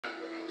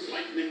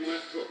lightning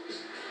left hook.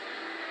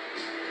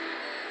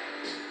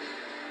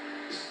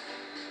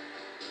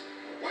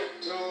 A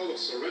white towel of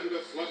surrender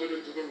fluttered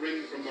into the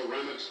ring from the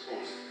ramaged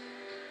corner.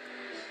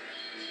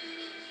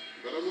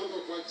 But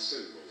another white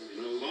symbol,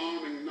 in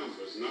alarming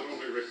numbers, not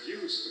only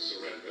refused to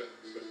surrender,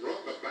 but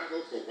brought the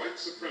battle for white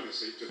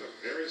supremacy to the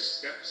very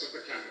steps of the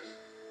Capitol.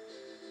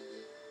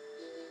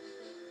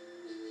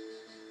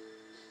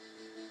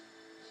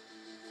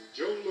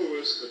 Joe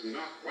Louis could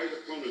knock white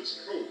opponents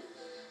cold,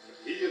 but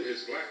he and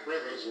his black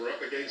brothers were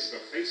up against a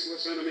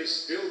faceless enemy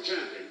still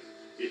chanting,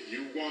 "If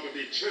you want to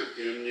be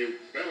champion, you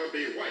better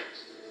be white."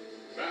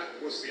 That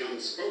was the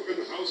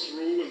unspoken house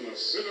rule in the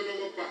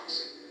Citadel of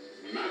Boxing,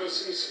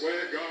 Madison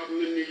Square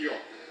Garden in New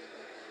York.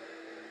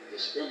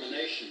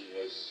 Discrimination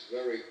was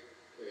very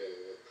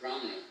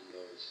prominent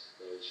in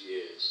those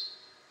years,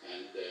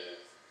 and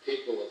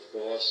people, of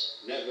course,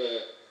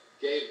 never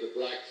gave the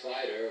black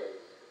fighter,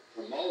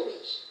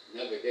 promoters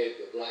never gave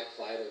the black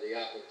fighter the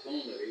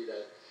opportunity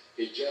that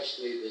he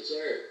justly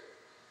deserved.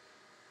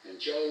 And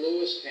Joe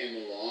Louis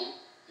came along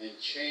and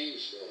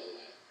changed all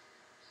that.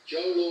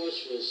 Joe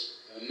Louis was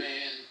a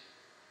man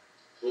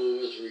who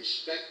was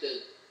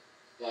respected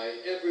by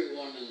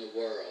everyone in the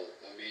world.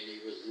 I mean, he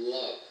was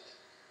loved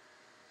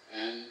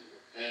and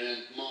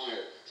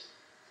admired.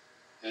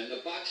 And the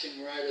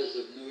boxing writers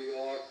of New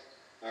York,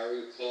 I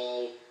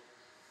recall,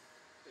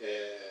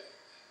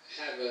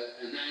 have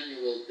an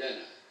annual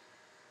dinner.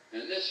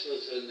 And this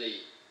was in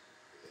the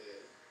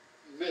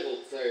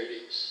middle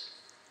 30s.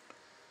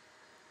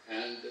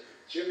 And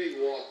Jimmy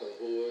Walker,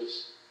 who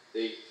was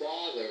the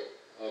father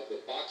of the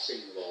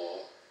boxing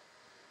law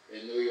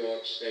in New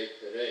York State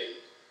today,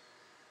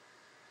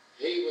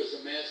 he was the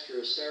master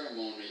of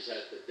ceremonies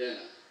at the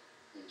dinner.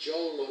 And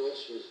Joe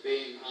Louis was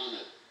being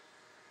honored.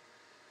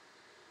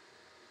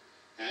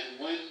 And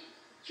when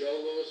Joe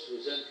Louis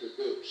was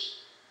introduced,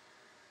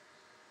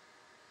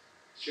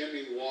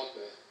 Jimmy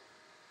Walker,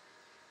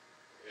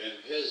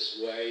 in his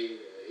way,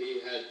 he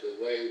had the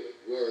way with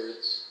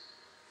words.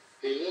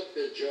 He looked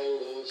at Joe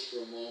Louis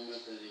for a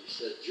moment and he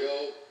said,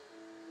 "Joe,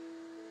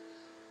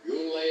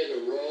 you laid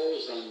a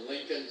rose on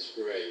Lincoln's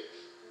grave."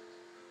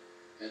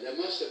 And there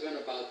must have been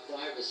about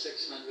 500 or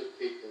 600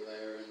 people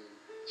there, and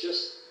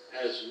just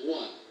as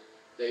one,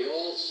 they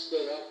all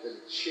stood up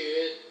and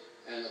cheered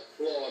and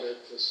applauded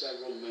for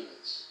several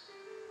minutes.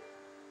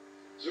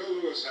 Joe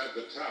Louis had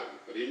the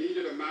talent, but he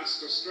needed a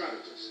master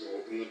strategist to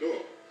open the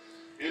door.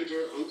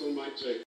 Enter Uncle Mike Jacobs.